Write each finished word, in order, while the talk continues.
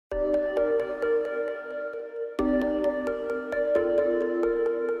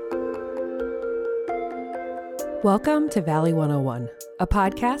Welcome to Valley 101, a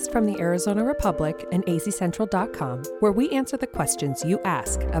podcast from the Arizona Republic and azcentral.com, where we answer the questions you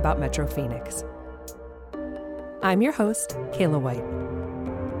ask about Metro Phoenix. I'm your host, Kayla White.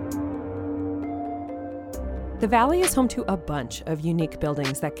 The Valley is home to a bunch of unique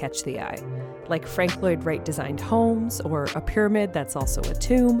buildings that catch the eye, like Frank Lloyd Wright designed homes or a pyramid that's also a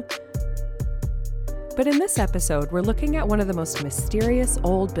tomb. But in this episode, we're looking at one of the most mysterious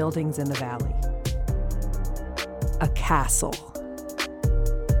old buildings in the Valley. A castle.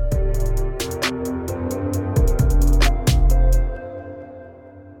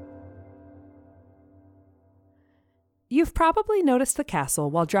 You've probably noticed the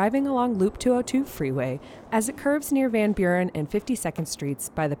castle while driving along Loop 202 freeway as it curves near Van Buren and 52nd Streets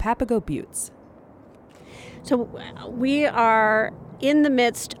by the Papago Buttes. So we are in the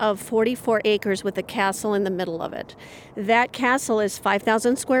midst of 44 acres with a castle in the middle of it. That castle is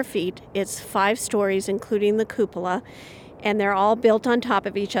 5,000 square feet. It's 5 stories, including the cupola, and they're all built on top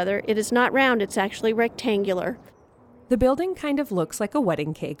of each other. It is not round, it's actually rectangular. The building kind of looks like a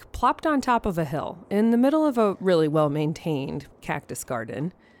wedding cake plopped on top of a hill in the middle of a really well-maintained cactus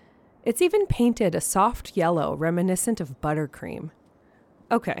garden. It's even painted a soft yellow reminiscent of buttercream.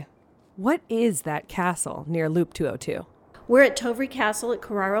 Okay, what is that castle near Loop 202? We're at Tovre Castle at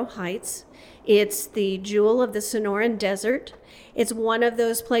Carraro Heights. It's the jewel of the Sonoran Desert. It's one of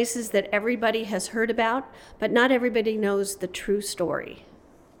those places that everybody has heard about, but not everybody knows the true story.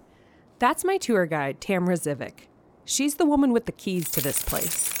 That's my tour guide, Tamra Zivic. She's the woman with the keys to this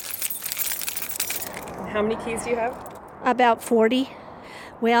place. How many keys do you have? About 40.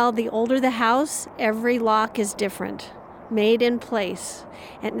 Well, the older the house, every lock is different, made in place,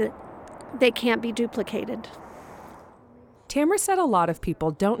 and they can't be duplicated. Tamra said a lot of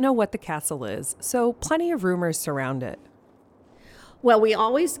people don't know what the castle is, so plenty of rumors surround it. Well, we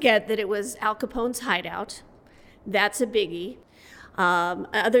always get that it was Al Capone's hideout. That's a biggie.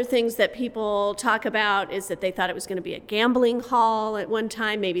 Other things that people talk about is that they thought it was going to be a gambling hall at one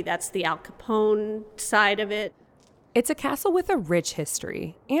time. Maybe that's the Al Capone side of it. It's a castle with a rich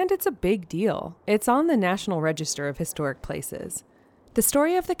history, and it's a big deal. It's on the National Register of Historic Places. The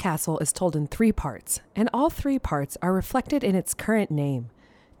story of the castle is told in 3 parts, and all 3 parts are reflected in its current name,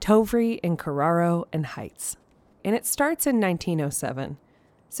 Tovre and Carraro and Heights. And it starts in 1907.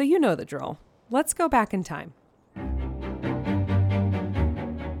 So you know the drill. Let's go back in time.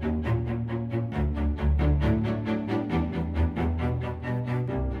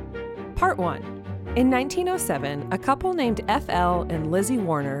 Part 1. In 1907, a couple named F.L. and Lizzie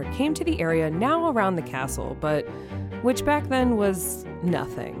Warner came to the area now around the castle, but which back then was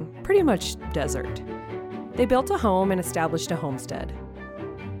nothing, pretty much desert. They built a home and established a homestead.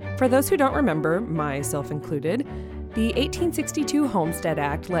 For those who don't remember, myself included, the 1862 Homestead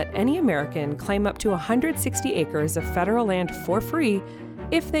Act let any American claim up to 160 acres of federal land for free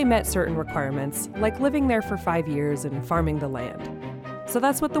if they met certain requirements, like living there for 5 years and farming the land. So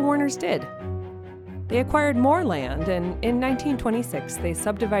that's what the Warners did. They acquired more land, and in 1926, they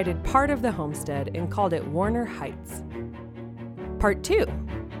subdivided part of the homestead and called it Warner Heights. Part 2.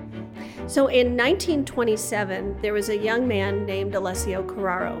 So in 1927, there was a young man named Alessio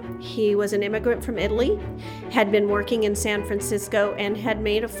Carraro. He was an immigrant from Italy, had been working in San Francisco, and had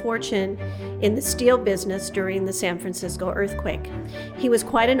made a fortune in the steel business during the San Francisco earthquake. He was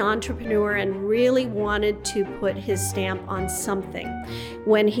quite an entrepreneur and really wanted to put his stamp on something.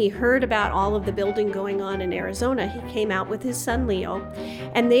 When he heard about all of the building going on in Arizona, he came out with his son Leo,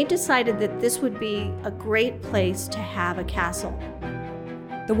 and they decided that this would be a great place to have a castle.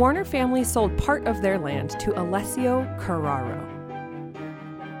 The Warner family sold part of their land to Alessio Carraro.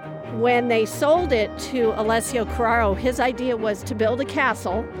 When they sold it to Alessio Carraro, his idea was to build a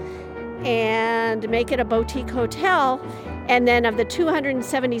castle and make it a boutique hotel, and then of the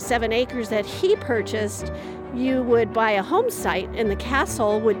 277 acres that he purchased, you would buy a home site and the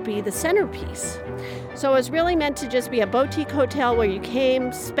castle would be the centerpiece. So it was really meant to just be a boutique hotel where you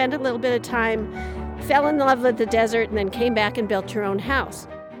came, spent a little bit of time, fell in love with the desert, and then came back and built your own house.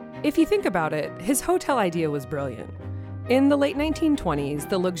 If you think about it, his hotel idea was brilliant. In the late 1920s,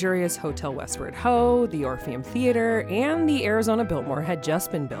 the luxurious Hotel Westward Ho, the Orpheum Theater, and the Arizona Biltmore had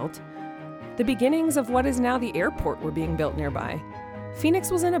just been built. The beginnings of what is now the airport were being built nearby. Phoenix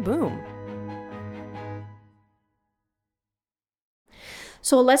was in a boom.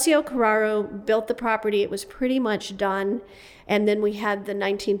 So Alessio Carraro built the property. It was pretty much done. And then we had the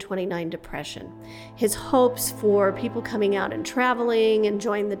 1929 Depression. His hopes for people coming out and traveling,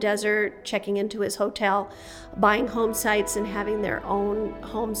 enjoying the desert, checking into his hotel, buying home sites and having their own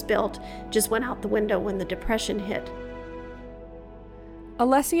homes built just went out the window when the Depression hit.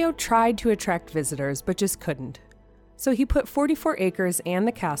 Alessio tried to attract visitors, but just couldn't. so he put 44 acres and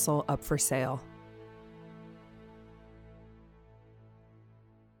the castle up for sale.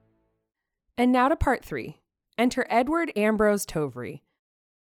 And now to part 3. Enter Edward Ambrose Tovry.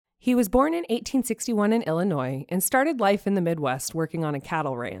 He was born in 1861 in Illinois and started life in the Midwest working on a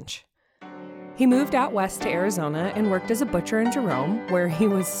cattle ranch. He moved out west to Arizona and worked as a butcher in Jerome, where he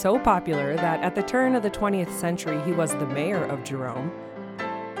was so popular that at the turn of the 20th century he was the mayor of Jerome.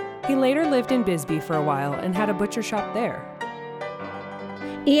 He later lived in Bisbee for a while and had a butcher shop there.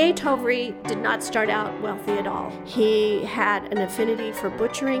 E.A. Tovry did not start out wealthy at all. He had an affinity for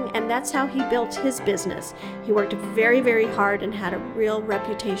butchering, and that's how he built his business. He worked very, very hard and had a real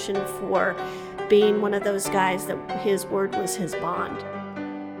reputation for being one of those guys that his word was his bond.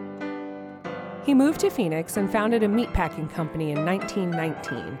 He moved to Phoenix and founded a meatpacking company in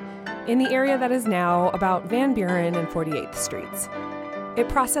 1919 in the area that is now about Van Buren and 48th Streets. It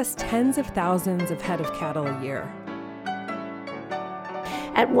processed tens of thousands of head of cattle a year.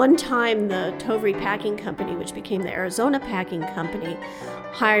 At one time, the Tovry Packing Company, which became the Arizona Packing Company,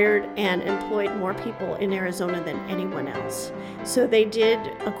 hired and employed more people in Arizona than anyone else. So they did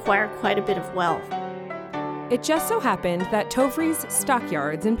acquire quite a bit of wealth. It just so happened that Tovry's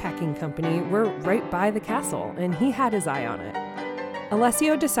stockyards and packing company were right by the castle, and he had his eye on it.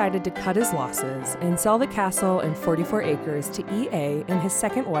 Alessio decided to cut his losses and sell the castle and 44 acres to E.A. and his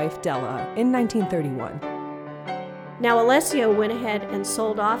second wife, Della, in 1931. Now, Alessio went ahead and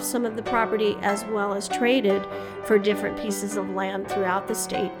sold off some of the property as well as traded for different pieces of land throughout the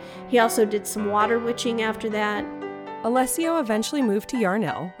state. He also did some water witching after that. Alessio eventually moved to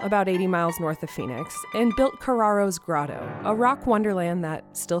Yarnell, about 80 miles north of Phoenix, and built Carraro's Grotto, a rock wonderland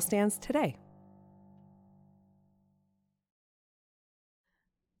that still stands today.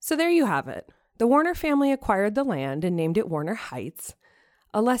 So there you have it. The Warner family acquired the land and named it Warner Heights.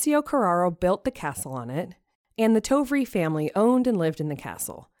 Alessio Carraro built the castle on it, and the Tovry family owned and lived in the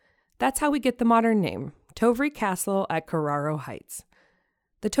castle. That's how we get the modern name, Tovry Castle at Carraro Heights.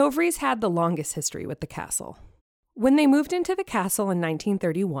 The Tovrys had the longest history with the castle. When they moved into the castle in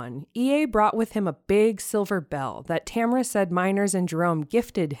 1931, E.A. brought with him a big silver bell that Tamara said miners in Jerome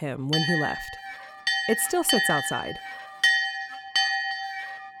gifted him when he left. It still sits outside.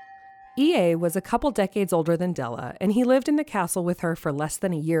 E.A. was a couple decades older than Della, and he lived in the castle with her for less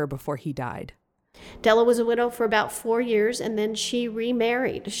than a year before he died. Della was a widow for about 4 years, and then she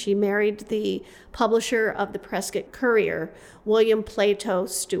remarried. She married the publisher of the Prescott Courier, William Plato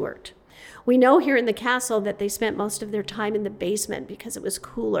Stewart. We know here in the castle that they spent most of their time in the basement because it was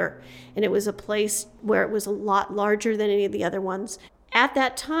cooler, and it was a place where it was a lot larger than any of the other ones. At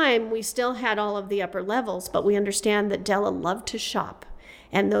that time, we still had all of the upper levels, but we understand that Della loved to shop,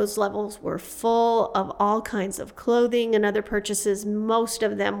 and those levels were full of all kinds of clothing and other purchases, most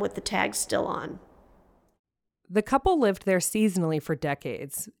of them with the tags still on. The couple lived there seasonally for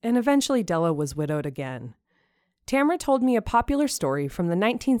decades, and eventually Della was widowed again. Tamara told me a popular story from the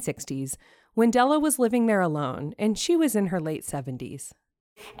 1960s when Della was living there alone, and she was in her late 70s.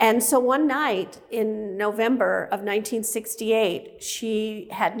 And so one night in November of 1968, she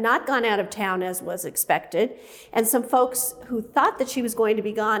had not gone out of town as was expected, and some folks who thought that she was going to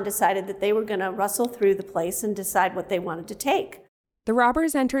be gone decided that they were going to rustle through the place and decide what they wanted to take. The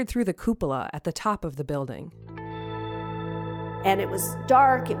robbers entered through the cupola at the top of the building. And it was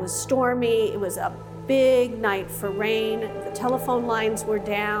dark, it was stormy, it was a big night for rain, the telephone lines were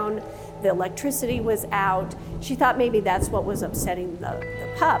down, the electricity was out. She thought maybe that's what was upsetting the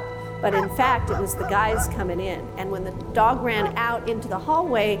pup, but in fact it was the guys coming in. And when the dog ran out into the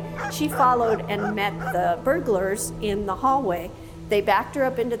hallway, she followed and met the burglars in the hallway. They backed her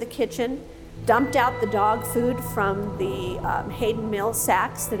up into the kitchen, dumped out the dog food from the Hayden Mill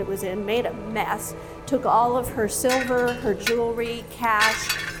sacks that it was in, made a mess, took all of her silver, her jewelry,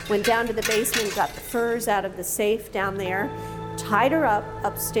 cash, went down to the basement, got the furs out of the safe down there, tied her up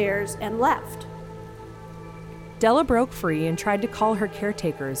upstairs, and left. Della broke free and tried to call her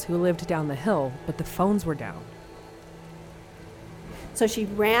caretakers who lived down the hill, but the phones were down. So she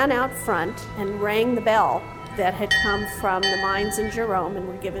ran out front and rang the bell that had come from the mines in Jerome and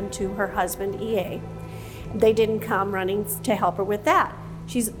were given to her husband, E.A. They didn't come running to help her with that.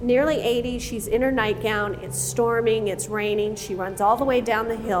 She's nearly 80, she's in her nightgown, it's storming, it's raining, she runs all the way down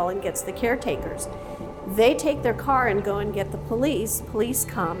the hill and gets the caretakers. They take their car and go and get the police. Police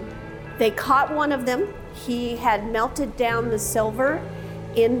come. They caught one of them. He had melted down the silver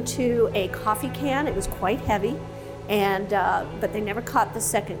into a coffee can. It was quite heavy, and but they never caught the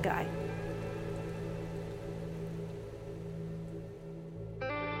second guy.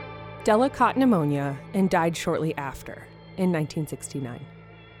 Della caught pneumonia and died shortly after, in 1969.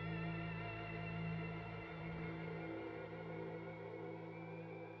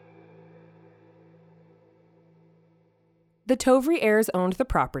 The Tovry heirs owned the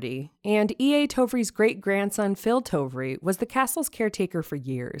property, and E.A. Tovry's great-grandson Phil Tovry was the castle's caretaker for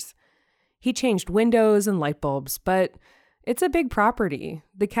years. He changed windows and light bulbs, but it's a big property.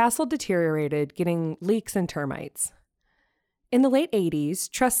 The castle deteriorated, getting leaks and termites. In the late 80s,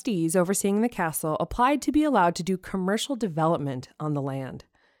 trustees overseeing the castle applied to be allowed to do commercial development on the land.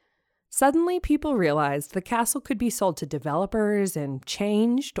 Suddenly, people realized the castle could be sold to developers and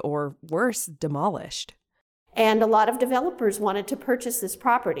changed, or worse, demolished. And a lot of developers wanted to purchase this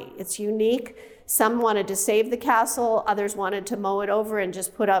property. It's unique. Some wanted to save the castle, others wanted to mow it over and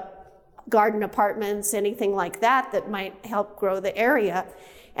just put up garden apartments, anything like that that might help grow the area.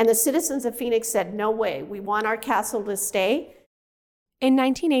 And the citizens of Phoenix said, no way, we want our castle to stay. In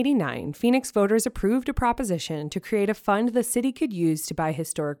 1989, Phoenix voters approved a proposition to create a fund the city could use to buy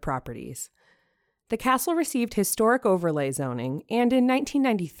historic properties. The castle received historic overlay zoning, and in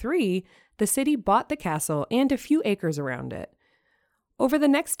 1993, the city bought the castle and a few acres around it. Over the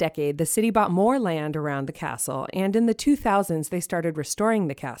next decade, the city bought more land around the castle, and in the 2000s, they started restoring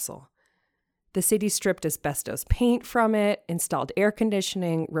the castle. The city stripped asbestos paint from it, installed air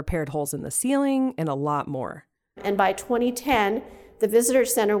conditioning, repaired holes in the ceiling, and a lot more. And by 2010, the visitor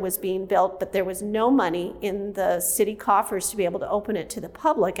center was being built, but there was no money in the city coffers to be able to open it to the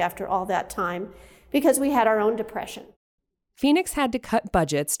public after all that time because we had our own depression. Phoenix had to cut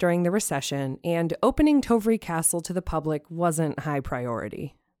budgets during the recession, and opening Tovry Castle to the public wasn't high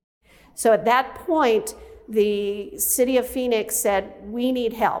priority. So at that point, the city of Phoenix said, we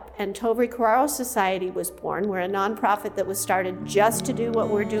need help. And Tovry Carraro Society was born. We're a nonprofit that was started just to do what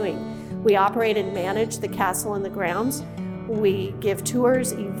we're doing. We operate and manage the castle and the grounds. We give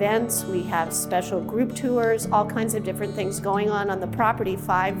tours, events, we have special group tours, all kinds of different things going on the property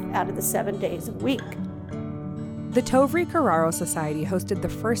 5 out of the 7 days a week. The Tovry Carraro Society hosted the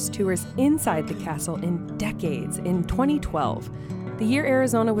first tours inside the castle in decades in 2012, the year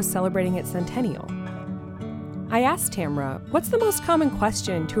Arizona was celebrating its centennial. I asked Tamra, what's the most common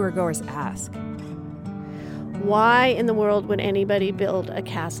question tour-goers ask? Why in the world would anybody build a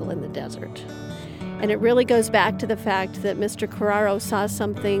castle in the desert? And it really goes back to the fact that Mr. Carraro saw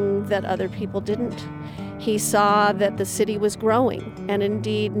something that other people didn't. He saw that the city was growing, and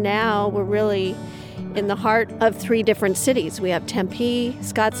indeed now we're really in the heart of 3 different cities. We have Tempe,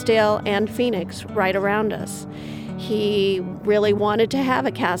 Scottsdale, and Phoenix right around us. He really wanted to have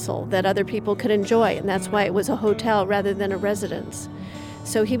a castle that other people could enjoy, and that's why it was a hotel rather than a residence.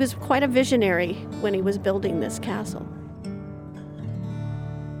 So he was quite a visionary when he was building this castle.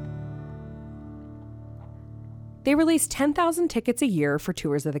 They release 10,000 tickets a year for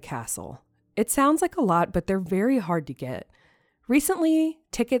tours of the castle. It sounds like a lot, but they're very hard to get. Recently,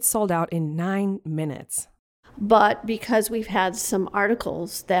 tickets sold out in 9 minutes. But because we've had some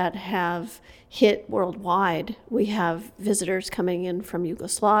articles that have hit worldwide, we have visitors coming in from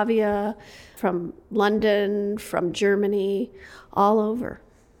Yugoslavia, from London, from Germany, all over.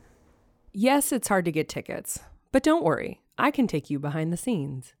 Yes, it's hard to get tickets, but don't worry, I can take you behind the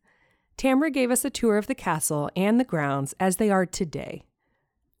scenes. Tamra gave us a tour of the castle and the grounds as they are today.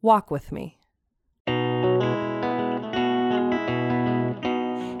 Walk with me.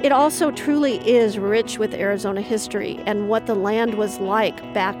 It also truly is rich with Arizona history and what the land was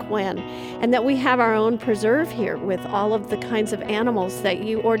like back when, and that we have our own preserve here with all of the kinds of animals that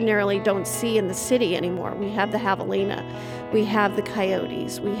you ordinarily don't see in the city anymore. We have the javelina, we have the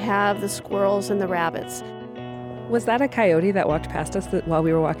coyotes, we have the squirrels and the rabbits. Was that a coyote that walked past us while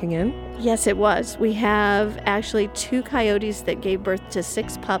we were walking in? Yes, it was. We have actually 2 coyotes that gave birth to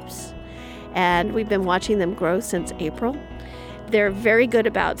 6 pups, and we've been watching them grow since April. They're very good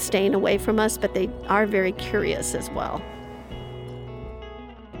about staying away from us, but they are very curious as well.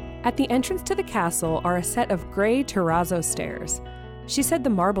 At the entrance to the castle are a set of gray terrazzo stairs. She said the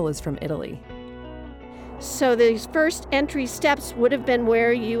marble is from Italy. So these first entry steps would have been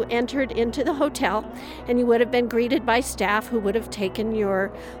where you entered into the hotel, and you would have been greeted by staff who would have taken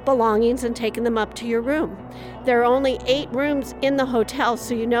your belongings and taken them up to your room. There are only 8 rooms in the hotel,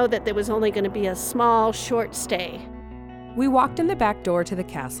 so you know that there was only going to be a small, short stay. We walked in the back door to the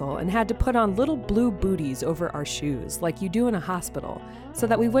castle and had to put on little blue booties over our shoes, like you do in a hospital, so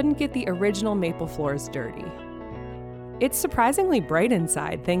that we wouldn't get the original maple floors dirty. It's surprisingly bright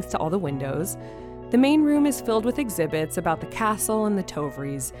inside, thanks to all the windows. The main room is filled with exhibits about the castle and the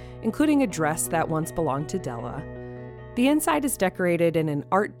Tovrys, including a dress that once belonged to Della. The inside is decorated in an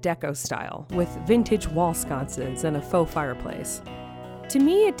Art Deco style, with vintage wall sconces and a faux fireplace. To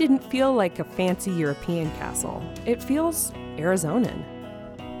me, it didn't feel like a fancy European castle. It feels Arizonan.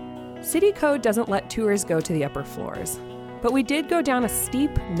 City code doesn't let tours go to the upper floors, but we did go down a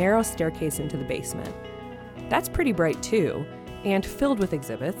steep, narrow staircase into the basement. That's pretty bright too, and filled with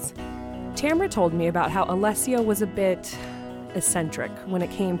exhibits. Tamra told me about how Alessio was a bit eccentric when it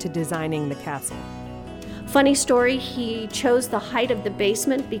came to designing the castle. Funny story, he chose the height of the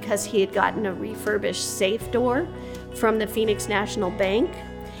basement because he had gotten a refurbished safe door from the Phoenix National Bank,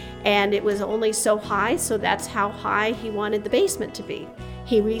 and it was only so high, so that's how high he wanted the basement to be.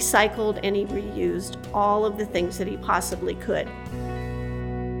 He recycled and he reused all of the things that he possibly could.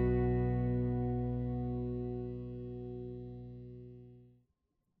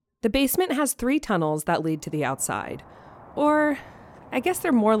 The basement has 3 tunnels that lead to the outside. Or, I guess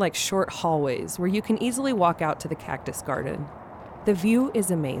they're more like short hallways where you can easily walk out to the cactus garden. The view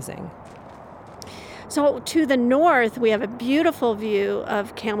is amazing. So to the north, we have a beautiful view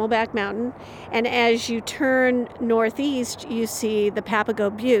of Camelback Mountain. And as you turn northeast, you see the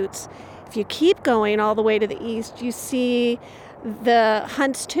Papago Buttes. If you keep going all the way to the east, you see the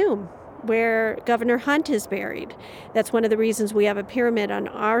Hunt's tomb, where Governor Hunt is buried. That's one of the reasons we have a pyramid on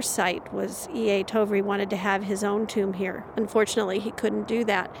our site, was E.A. Tovry wanted to have his own tomb here. Unfortunately, he couldn't do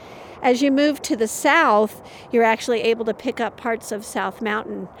that. As you move to the south, you're actually able to pick up parts of South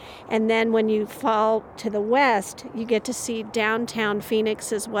Mountain. And then when you fall to the west, you get to see downtown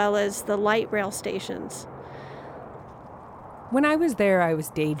Phoenix as well as the light rail stations. When I was there, I was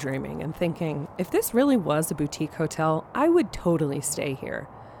daydreaming and thinking, if this really was a boutique hotel, I would totally stay here.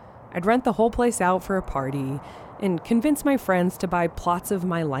 I'd rent the whole place out for a party and convince my friends to buy plots of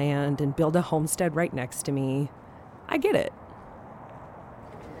my land and build a homestead right next to me. I get it.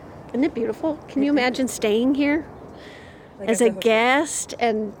 Isn't it beautiful? Can you imagine staying here as a guest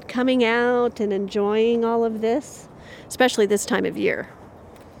and coming out and enjoying all of this? Especially this time of year.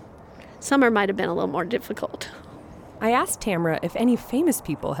 Summer might have been a little more difficult. I asked Tamra if any famous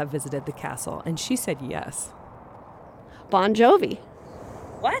people have visited the castle, and she said yes. Bon Jovi.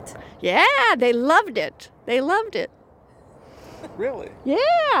 What? Yeah, they loved it. They loved it. Really?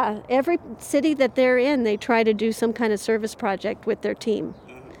 Yeah. Every city that they're in, they try to do some kind of service project with their team.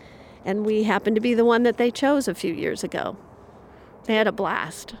 And we happened to be the one that they chose a few years ago. They had a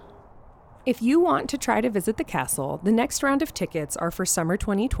blast. If you want to try to visit the castle, the next round of tickets are for summer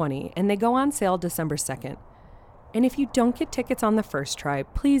 2020, and they go on sale December 2nd. And if you don't get tickets on the first try,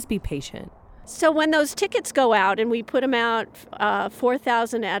 please be patient. So when those tickets go out, and we put them out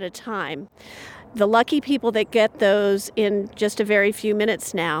 4,000 at a time, the lucky people that get those in just a very few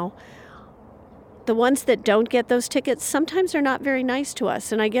minutes now, the ones that don't get those tickets, sometimes they're not very nice to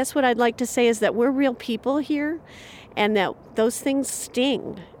us. And I guess what I'd like to say is that we're real people here, and that those things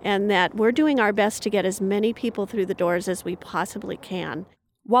sting, and that we're doing our best to get as many people through the doors as we possibly can.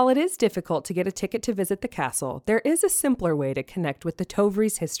 While it is difficult to get a ticket to visit the castle, there is a simpler way to connect with the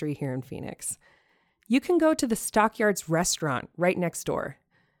Tovry's history here in Phoenix. You can go to the Stockyards restaurant right next door.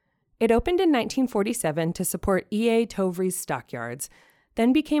 It opened in 1947 to support E.A. Tovry's Stockyards,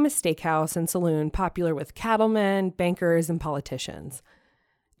 then became a steakhouse and saloon popular with cattlemen, bankers, and politicians.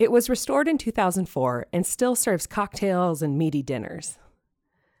 It was restored in 2004 and still serves cocktails and meaty dinners.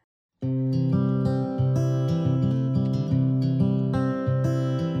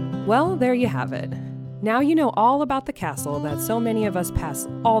 Well, there you have it. Now you know all about the castle that so many of us pass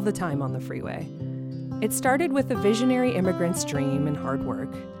all the time on the freeway. It started with a visionary immigrant's dream and hard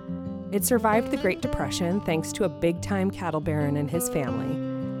work. It survived the Great Depression thanks to a big-time cattle baron and his family,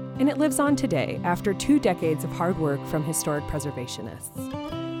 and it lives on today after 2 decades of hard work from historic preservationists.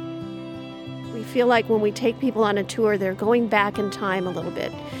 We feel like when we take people on a tour, they're going back in time a little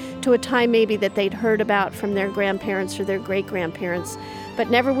bit, to a time maybe that they'd heard about from their grandparents or their great-grandparents, but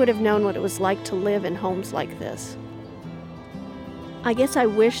never would have known what it was like to live in homes like this. I guess I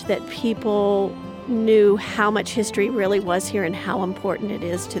wish that people knew how much history really was here and how important it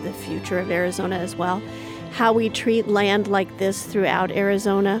is to the future of Arizona as well. How we treat land like this throughout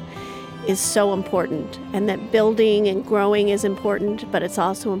Arizona is so important, and that building and growing is important, but it's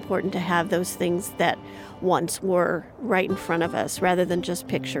also important to have those things that once were right in front of us rather than just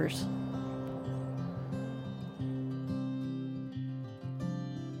pictures.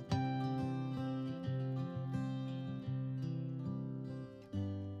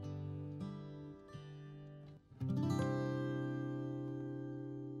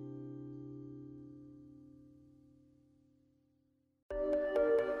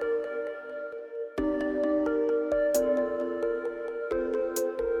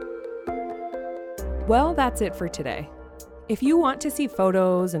 Well, that's it for today. If you want to see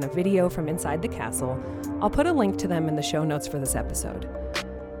photos and a video from inside the castle, I'll put a link to them in the show notes for this episode.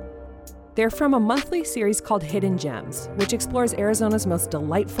 They're from a monthly series called Hidden Gems, which explores Arizona's most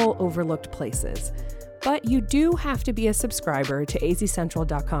delightful, overlooked places. But you do have to be a subscriber to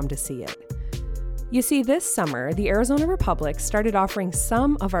azcentral.com to see it. You see, this summer, the Arizona Republic started offering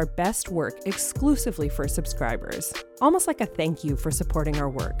some of our best work exclusively for subscribers, almost like a thank you for supporting our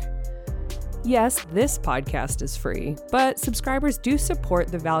work. Yes, this podcast is free, but subscribers do support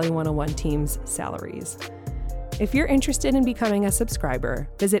the Value 101 team's salaries. If you're interested in becoming a subscriber,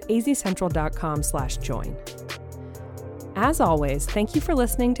 visit azcentral.com/join. As always, thank you for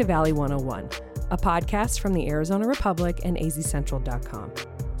listening to Valley 101, a podcast from the Arizona Republic and azcentral.com.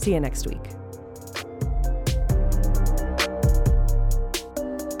 See you next week.